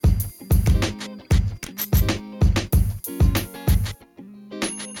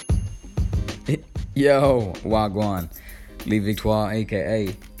Yo, Wagwan, Lee Victoire,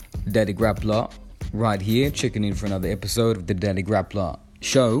 aka Daddy Grappler, right here, checking in for another episode of the Daddy Grappler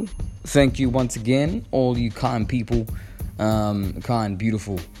Show. Thank you once again, all you kind people, kind,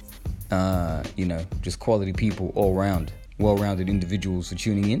 beautiful, just quality people all around, well-rounded individuals for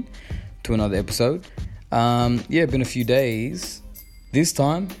tuning in to another episode. Been a few days. This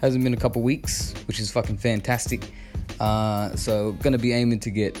time hasn't been a couple weeks, which is fucking fantastic. So gonna be aiming to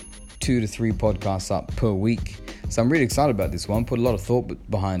get 2 to 3 podcasts up per week. So I'm really excited about this one. Put a lot of thought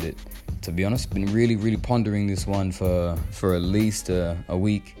behind it, to be honest. Been really pondering this one for at least a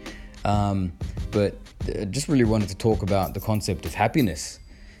week. But just really wanted to talk about the concept of happiness.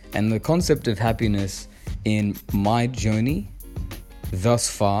 And the concept of happiness in my journey thus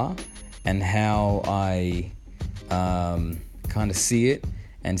far, and how I kind of see it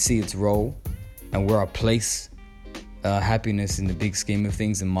and see its role and where I place happiness in the big scheme of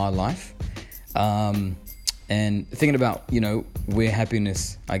things in my life, and thinking about where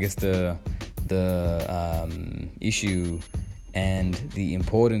happiness, I guess the issue and the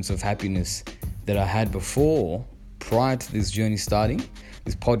importance of happiness that I had prior to this journey starting,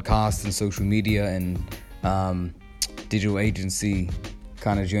 this podcast and social media and digital agency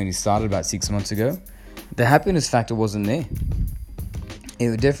kind of journey started about 6 months ago. The happiness factor wasn't there.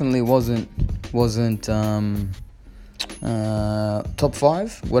 It definitely wasn't top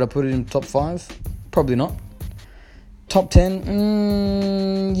 5. Would I put it in top 5? Probably not. Top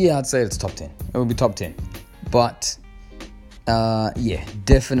 10? I'd say it's top 10. It would be top 10. But,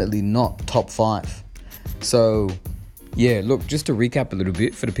 definitely not top 5. So, look, just to recap a little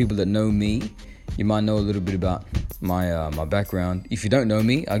bit, for the people that know me, you might know a little bit about my background. If you don't know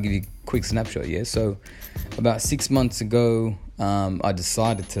me, I'll give you a quick snapshot, So, about 6 months ago, I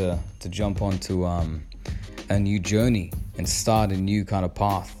decided to jump onto a new journey and start a new kind of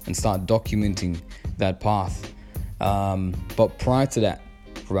path and start documenting that path. But prior to that,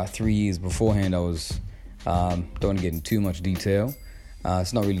 for about 3 years beforehand, I was, don't want to get into too much detail.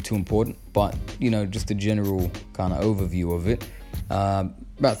 It's not really too important, but, just a general kind of overview of it.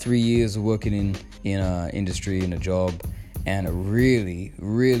 About 3 years of working in an industry, in a job, and it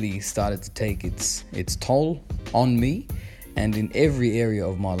really started to take its toll on me and in every area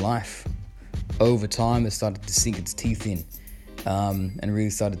of my life. Over time, it started to sink its teeth in, and really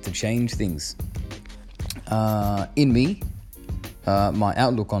started to change things in me, my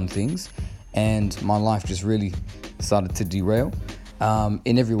outlook on things, and my life just really started to derail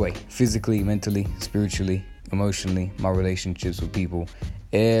in every way: physically, mentally, spiritually, emotionally, my relationships with people.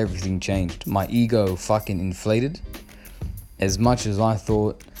 Everything changed. My ego fucking inflated. As much as I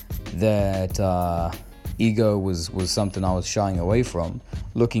thought that ego was something I was shying away from,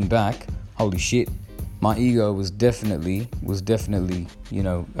 looking back, holy shit, my ego was definitely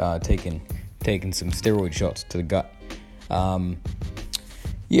taking some steroid shots to the gut. So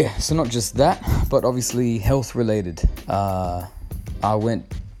not just that, but obviously health related. I kind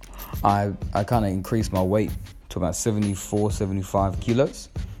of increased my weight to about 75 kilos.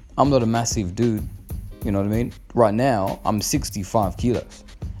 I'm not a massive dude, you know what I mean? Right now, I'm 65 kilos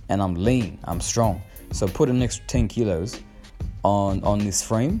and I'm lean, I'm strong. So put an extra 10 kilos on this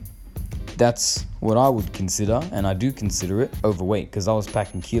frame. That's what I would consider, and I do consider it, overweight, because I was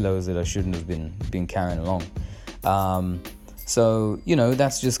packing kilos that I shouldn't have been carrying along.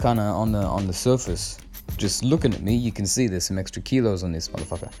 That's just kind of on the surface. Just looking at me, you can see there's some extra kilos on this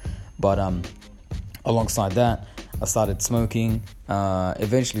motherfucker. But alongside that, I started smoking.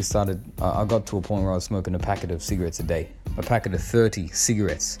 Eventually I got to a point where I was smoking a packet of cigarettes a day. A packet of 30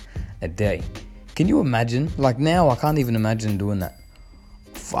 cigarettes a day. Can you imagine? Like, now I can't even imagine doing that.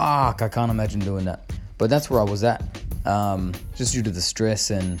 Fuck, I can't imagine doing that. But that's where I was at. Just due to the stress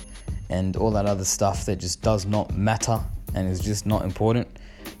and all that other stuff that just does not matter and is just not important.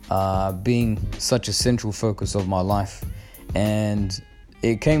 Being such a central focus of my life. And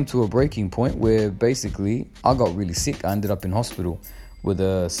it came to a breaking point where basically I got really sick. I ended up in hospital with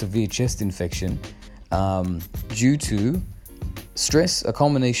a severe chest infection due to stress, a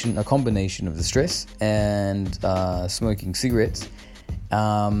combination of the stress and smoking cigarettes.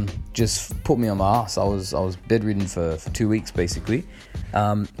 Just put me on my ass. I was bedridden for 2 weeks basically.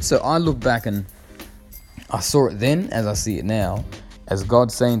 So I look back and I saw it then as I see it now, as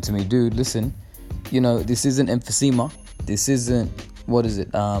God saying to me, dude, listen, this isn't emphysema. This isn't,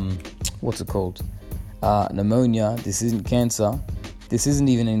 what's it called? Pneumonia. This isn't cancer. This isn't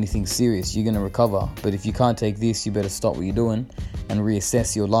even anything serious. You're going to recover. But if you can't take this, you better stop what you're doing and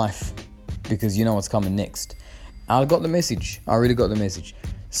reassess your life, because you know what's coming next. I got the message. I really got the message.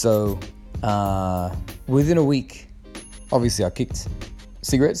 So within a week, obviously I kicked.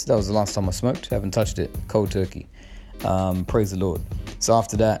 cigarettes. That was the last time I smoked. Haven't touched it. Cold turkey. Praise the Lord. So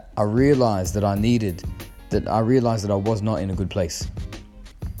after that, I realized that I was not in a good place.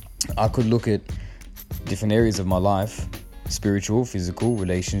 I could look at different areas of my life, spiritual, physical,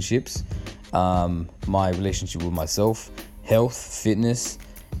 relationships, my relationship with myself, health, fitness,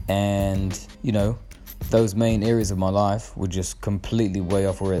 and, those main areas of my life were just completely way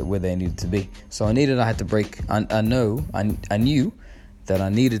off where they needed to be. So I knew that I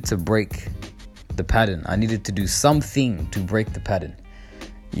needed to break the pattern. I needed to do something to break the pattern.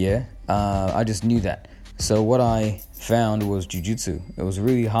 I just knew that. So what I found was jiu-jitsu. It was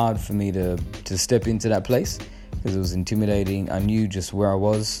really hard for me to step into that place because it was intimidating. I knew just where I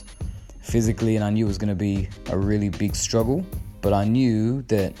was physically, and I knew it was going to be a really big struggle. But I knew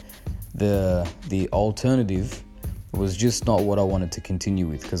that the alternative was just not what I wanted to continue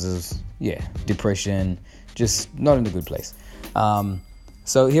with, because it was, depression, just not in a good place.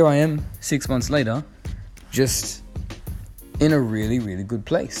 So here I am 6 months later, just in a really, really good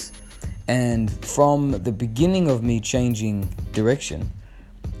place. And from the beginning of me changing direction,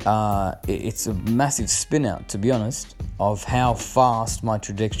 it's a massive spin out, to be honest, of how fast my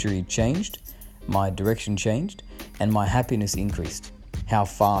trajectory changed, my direction changed, and my happiness increased. How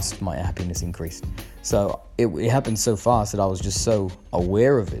fast my happiness increased. So it happened so fast that I was just so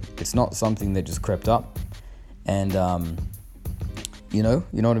aware of it. It's not something that just crept up. And, you know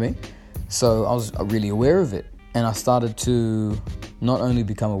what I mean? So I was really aware of it. And I started to not only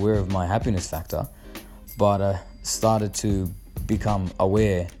become aware of my happiness factor, but I started to become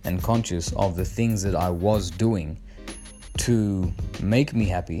aware and conscious of the things that I was doing to make me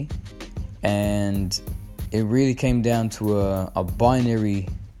happy. And it really came down to a binary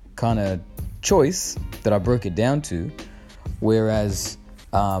kind of choice that I broke it down to, whereas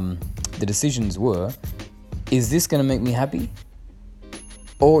the decisions were, is this going to make me happy?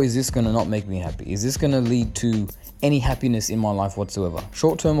 Or is this going to not make me happy? Is this going to lead to any happiness in my life whatsoever?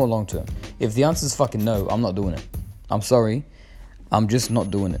 Short term or long term? If the answer is fucking no, I'm not doing it. I'm sorry. I'm just not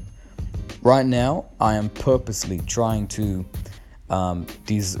doing it. Right now, I am purposely trying to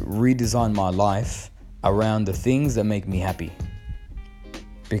redesign my life around the things that make me happy,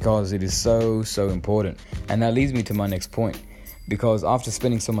 because it is so, so important. And that leads me to my next point, because after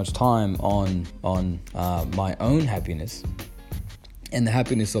spending so much time on my own happiness and the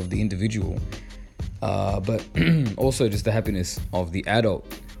happiness of the individual, but also just the happiness of the adult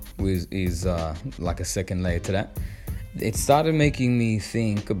is like a second layer to that. It started making me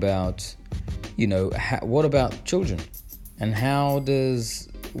think about, what about children, and how does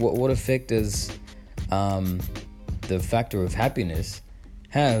what effect does the factor of happiness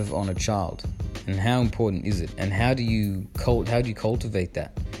have on a child, and how important is it, and how do you cultivate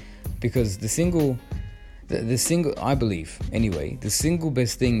that? Because the single, I believe anyway, the single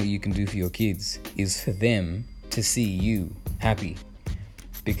best thing that you can do for your kids is for them to see you happy,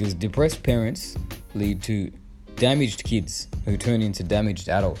 because depressed parents lead to damaged kids who turn into damaged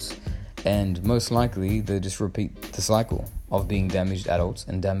adults, and most likely they just repeat the cycle of being damaged adults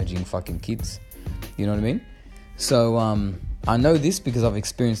and damaging fucking kids. You know what I mean? So I know this because I've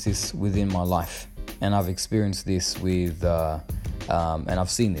experienced this within my life, and I've experienced this with and I've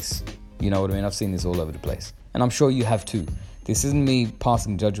seen this. You know what I mean? I've seen this all over the place, and I'm sure you have too. This isn't me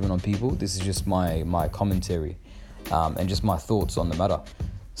passing judgment on people. This is just my commentary and just my thoughts on the matter.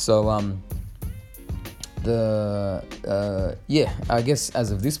 So I guess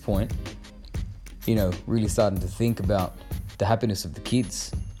as of this point, really starting to think about the happiness of the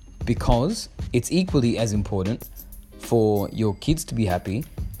kids, because it's equally as important for your kids to be happy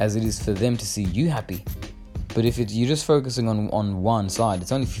as it is for them to see you happy. But if you're just focusing on one side,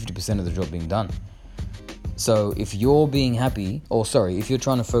 it's only 50% of the job being done. So if you're being happy, if you're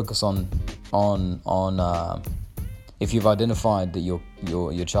trying to focus on if you've identified that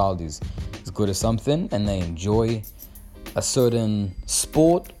your child is good at something and they enjoy a certain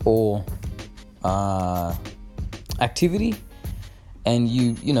sport or activity, and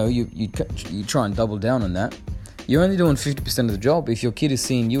you try and double down on that, you're only doing 50% of the job. If your kid is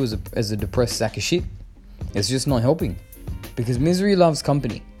seeing you as a depressed sack of shit, it's just not helping, because misery loves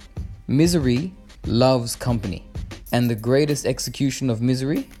company. Misery loves company. And the greatest execution of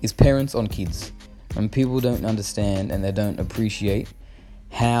misery is parents on kids. And people don't understand, and they don't appreciate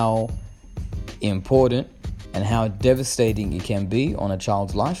how important and how devastating it can be on a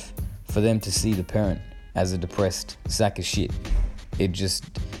child's life for them to see the parent as a depressed sack of shit. It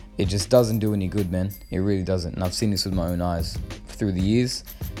just doesn't do any good, man. It really doesn't. And I've seen this with my own eyes through the years,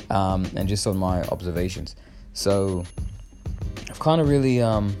 and just on my observations. So I've kind of really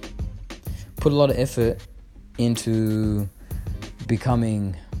put a lot of effort into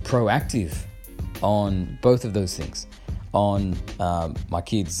becoming proactive on both of those things. On my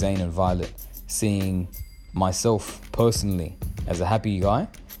kids, Zane and Violet, seeing myself personally as a happy guy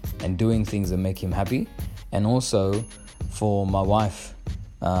and doing things that make him happy. And also for my wife.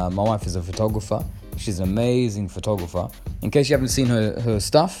 My wife is a photographer. She's an amazing photographer. In case you haven't seen her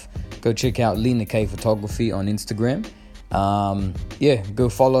stuff, go check out Lena K Photography on Instagram. Go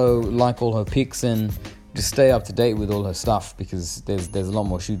follow, like all her pics, and just stay up to date with all her stuff, because there's a lot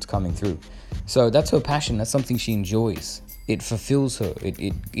more shoots coming through. So that's her passion. That's something she enjoys. It fulfills her.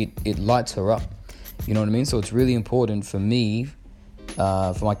 It lights her up. You know what I mean? So it's really important for me,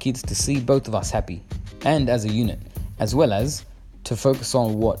 for my kids, to see both of us happy and as a unit, as well as to focus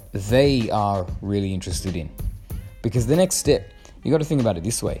on what they are really interested in. Because the next step, you got to think about it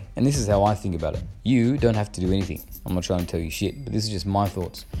this way, and this is how I think about it. You don't have to do anything. I'm not trying to tell you shit, but this is just my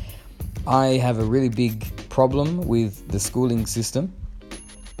thoughts. I have a really big problem with the schooling system,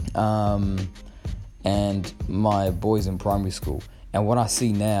 and my boys in primary school. And what I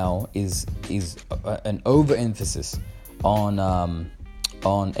see now is an overemphasis on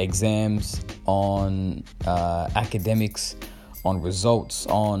exams, on academics, on results,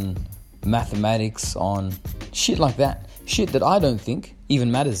 on mathematics, on shit like that. Shit that I don't think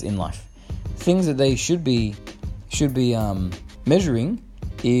even matters in life. Things that they should be measuring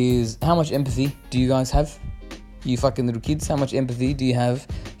is how much empathy do you guys have? You fucking little kids, how much empathy do you have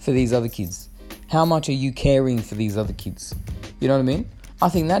for these other kids? How much are you caring for these other kids? You know what I mean? I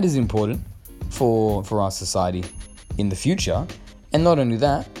think that is important for our society in the future. And not only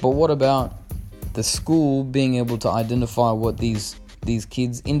that, but what about the school being able to identify what these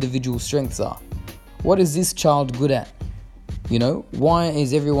kids' individual strengths are? What is this child good at? You know, why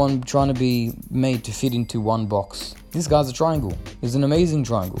is everyone trying to be made to fit into one box? This guy's a triangle. He's an amazing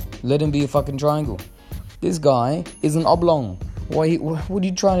triangle. Let him be a fucking triangle. This guy is an oblong. What are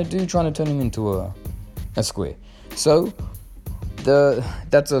you trying to do? Trying to turn him into a square. So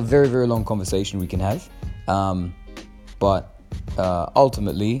that's a very, very long conversation we can have. But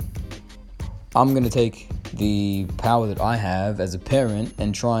ultimately, I'm going to take the power that I have as a parent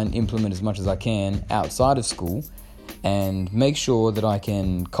and try and implement as much as I can outside of school, and make sure that I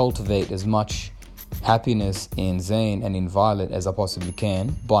can cultivate as much happiness in Zane and in Violet as I possibly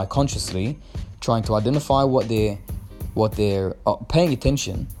can, by consciously trying to identify what they're paying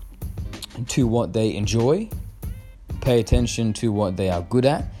attention to, what they enjoy, pay attention to what they are good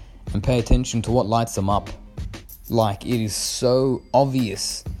at, and pay attention to what lights them up. Like, it is so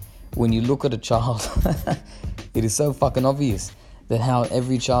obvious when you look at a child. It is so fucking obvious that how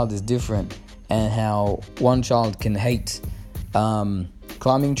every child is different, and how one child can hate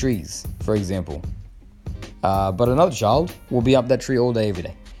climbing trees, for example, but another child will be up that tree all day, every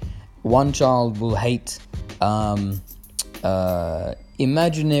day. One child will hate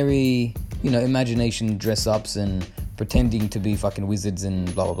imagination dress-ups and pretending to be fucking wizards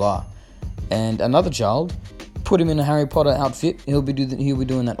and blah blah blah. And another child, put him in a Harry Potter outfit, he'll be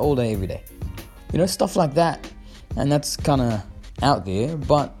doing that all day, every day. You know, stuff like that. And that's kind of out there,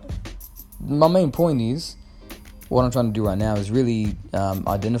 but my main point is, what I'm trying to do right now is really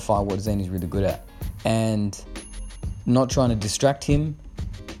identify what Zane is really good at, and not trying to distract him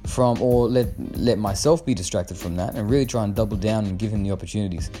from, or let myself be distracted from that, and really try and double down and give him the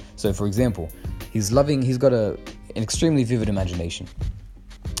opportunities. So, for example, he's got an extremely vivid imagination.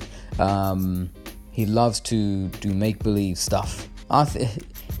 He loves to do make-believe stuff. I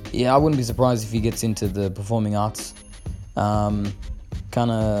wouldn't be surprised if he gets into the performing arts kind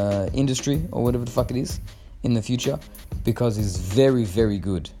of industry, or whatever the fuck it is, in the future, because he's very, very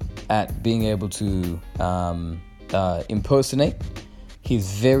good at being able to impersonate.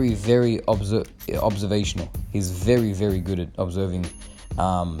 He's very, very observational. He's very, very good at observing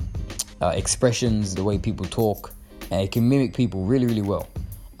expressions, the way people talk, and he can mimic people really, really well,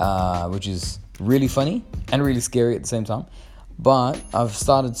 which is really funny and really scary at the same time. But I've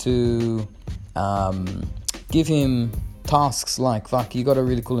started to give him tasks like, fuck, you got a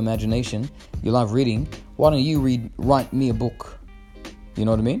really cool imagination, you love reading, why don't you write me a book? You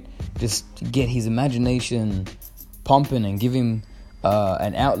know what I mean? Just get his imagination pumping and give him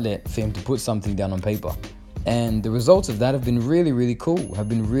an outlet for him to put something down on paper. And the results of that have been really, really cool, have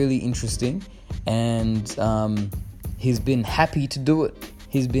been really interesting, and he's been happy to do it.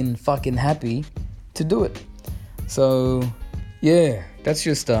 He's been fucking happy to do it. So yeah, that's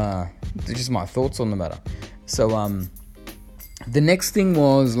just my thoughts on the matter. So the next thing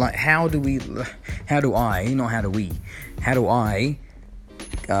was, like, how do I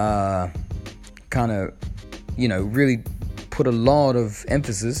kind of, really put a lot of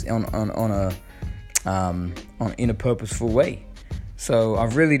emphasis in a purposeful way. So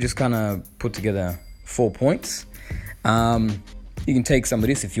I've really just kind of put together 4 points. You can take some of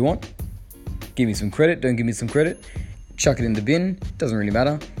this if you want. Give me some credit, don't give me some credit. Chuck it in the bin, doesn't really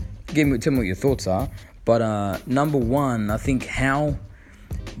matter. Tell me what your thoughts are. But number one, I think how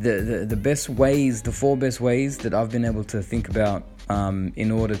the best ways, the 4 best ways that I've been able to think about in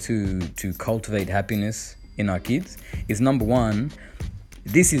order to cultivate happiness in our kids is number one.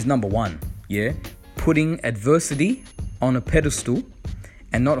 This is number one, yeah? Putting adversity on a pedestal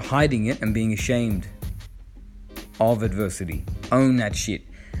and not hiding it and being ashamed of adversity. Own that shit,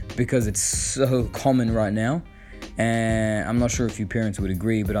 because it's so common right now. And I'm not sure if you parents would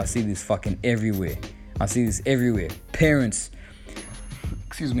agree, but I see this fucking everywhere. Parents,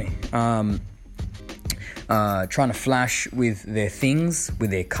 trying to flash with their things,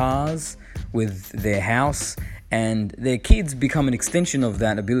 with their cars, with their house, and their kids become an extension of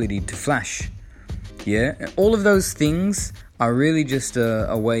that ability to flash. Yeah, all of those things are really just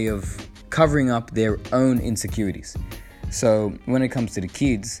a way of covering up their own insecurities. So when it comes to the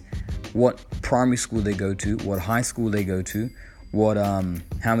kids, what primary school they go to, what high school they go to, what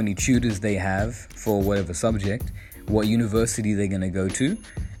how many tutors they have for whatever subject, what university they're going to go to,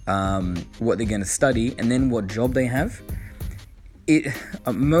 what they're going to study, and then what job they have. It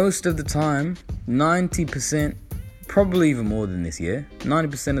most of the time, 90%, probably even more than this,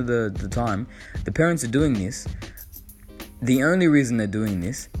 90% of the time, the parents are doing this. The only reason they're doing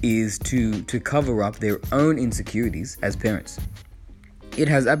this is to cover up their own insecurities as parents. It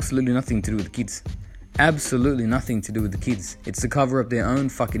has absolutely nothing to do with the kids. Absolutely nothing to do with the kids. It's to cover up their own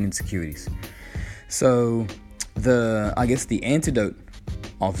fucking insecurities. So I guess the antidote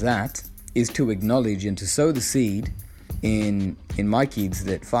of that is to acknowledge and to sow the seed in my kids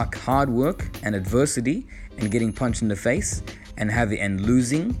that fuck hard work and adversity and getting punched in the face and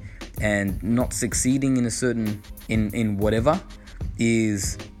losing and not succeeding in a certain in whatever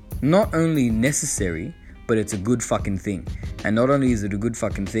is not only necessary, but it's a good fucking thing. And not only is it a good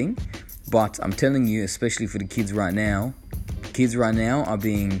fucking thing, but I'm telling you, especially for the kids right now are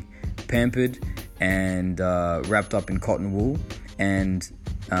being pampered and wrapped up in cotton wool, and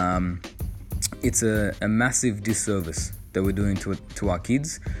it's a massive disservice that we're doing to our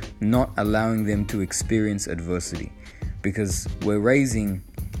kids, not allowing them to experience adversity, because we're raising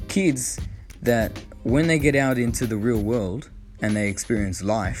kids that when they get out into the real world and they experience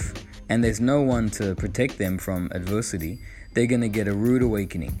life and there's no one to protect them from adversity, they're going to get a rude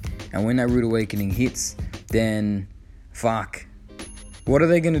awakening. And when that rude awakening hits, then fuck, what are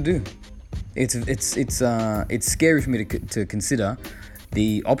they going to do? It's scary for me to consider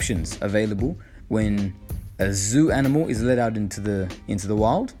the options available when a zoo animal is let out into the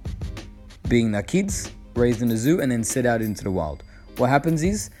wild, being their kids raised in a zoo and then set out into the wild. What happens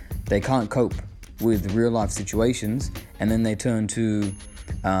is they can't cope with real life situations, and then they turn to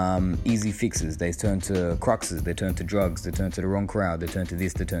easy fixes. They turn to cruxes, they turn to drugs, they turn to the wrong crowd, they turn to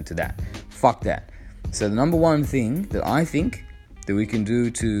this, they turn to that. Fuck that. So the number one thing that I think that we can do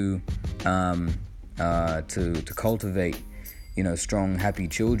to cultivate, strong, happy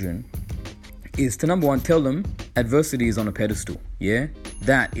children is to, number one, tell them adversity is on a pedestal. Yeah,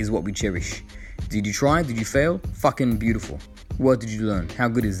 that is what we cherish. Did you try? Did you fail? Fucking beautiful. What did you learn? How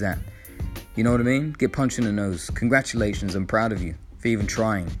good is that? You know what I mean? Get punched in the nose. Congratulations, I'm proud of you for even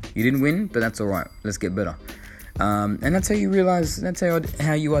trying. You didn't win, but that's alright. Let's get better. And that's how you realize, that's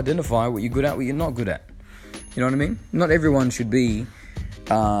how you identify what you're good at, what you're not good at. You know what I mean? Not everyone should be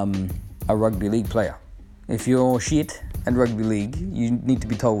a rugby league player. If you're shit at rugby league, you need to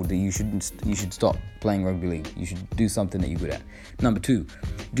be told that you should stop playing rugby league. You should do something that you're good at. Number 2,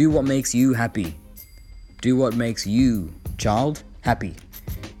 do what makes you happy. Do what makes you, child, happy.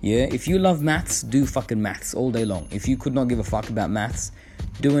 Yeah, if you love maths, do fucking maths all day long. If you could not give a fuck about maths,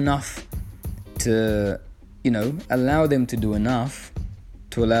 do enough to, allow them to do enough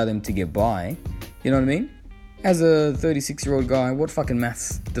to allow them to get by. You know what I mean? As a 36-year-old guy, what fucking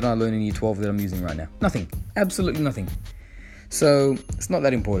maths did I learn in year 12 that I'm using right now? Nothing. Absolutely nothing. So, it's not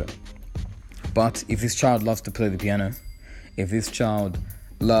that important. But if this child loves to play the piano, if this child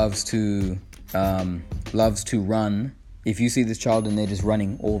loves to run, if you see this child and they're just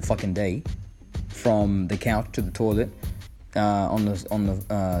running all fucking day from the couch to the toilet on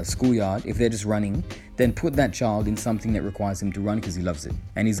the schoolyard, if they're just running, then put that child in something that requires him to run because he loves it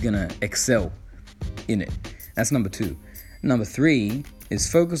and he's gonna excel in it. That's number 2. Number 3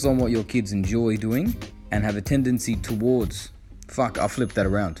 is focus on what your kids enjoy doing and have a tendency towards. I'll flip that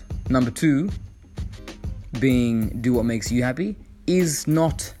around. Number 2, being do what makes you happy, is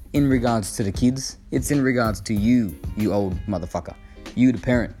not in regards to the kids. It's in regards to you old motherfucker. You, the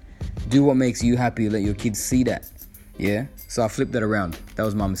parent. Do what makes you happy. Let your kids see that. Yeah, so I flipped that around. That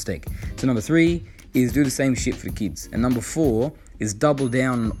was my mistake. So number 3 is do the same shit for the kids. And number 4 is double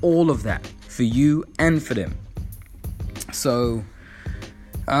down on all of that for you and for them. So,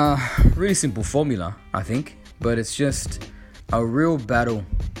 really simple formula, I think. But it's just a real battle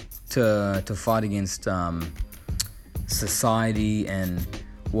to fight against society and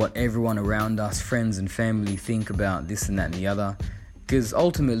what everyone around us, friends and family, think about this and that and the other. Because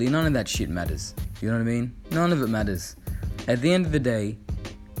ultimately, none of that shit matters. You know what I mean? None of it matters. At the end of the day,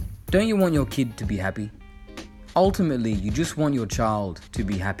 don't you want your kid to be happy? Ultimately, you just want your child to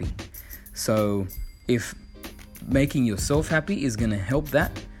be happy. So, if making yourself happy is going to help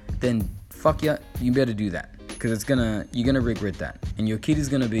that, then fuck yeah, you better do that. Because you're going to regret that. And your kid is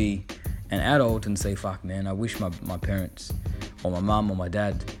going to be an adult and say, fuck man, I wish my parents or my mom or my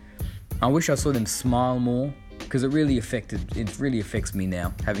dad, I wish I saw them smile more. Because it really affects me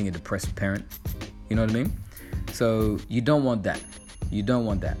now, having a depressed parent. You know what I mean? So you don't want that. You don't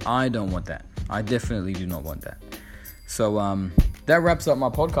want that. I don't want that. I definitely do not want that. So that wraps up my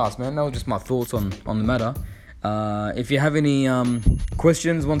podcast, man. That was just my thoughts on the matter. If you have any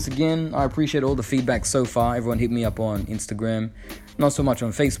questions, once again, I appreciate all the feedback so far. Everyone hit me up on Instagram. Not so much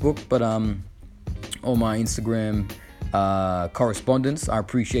on Facebook, but all my Instagram correspondence. I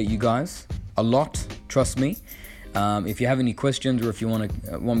appreciate you guys a lot. Trust me. If you have any questions or if you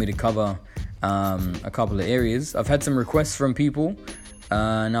want me to cover a couple of areas, I've had some requests from people,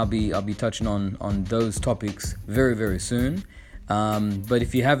 and I'll be touching on those topics very, very soon. But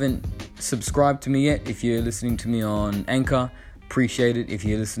if you haven't subscribed to me yet, if you're listening to me on Anchor, appreciate it. If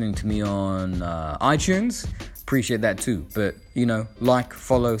you're listening to me on iTunes, appreciate that too. But like,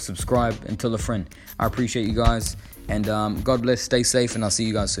 follow, subscribe, and tell a friend. I appreciate you guys, and God bless. Stay safe, and I'll see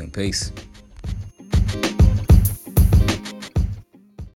you guys soon. Peace.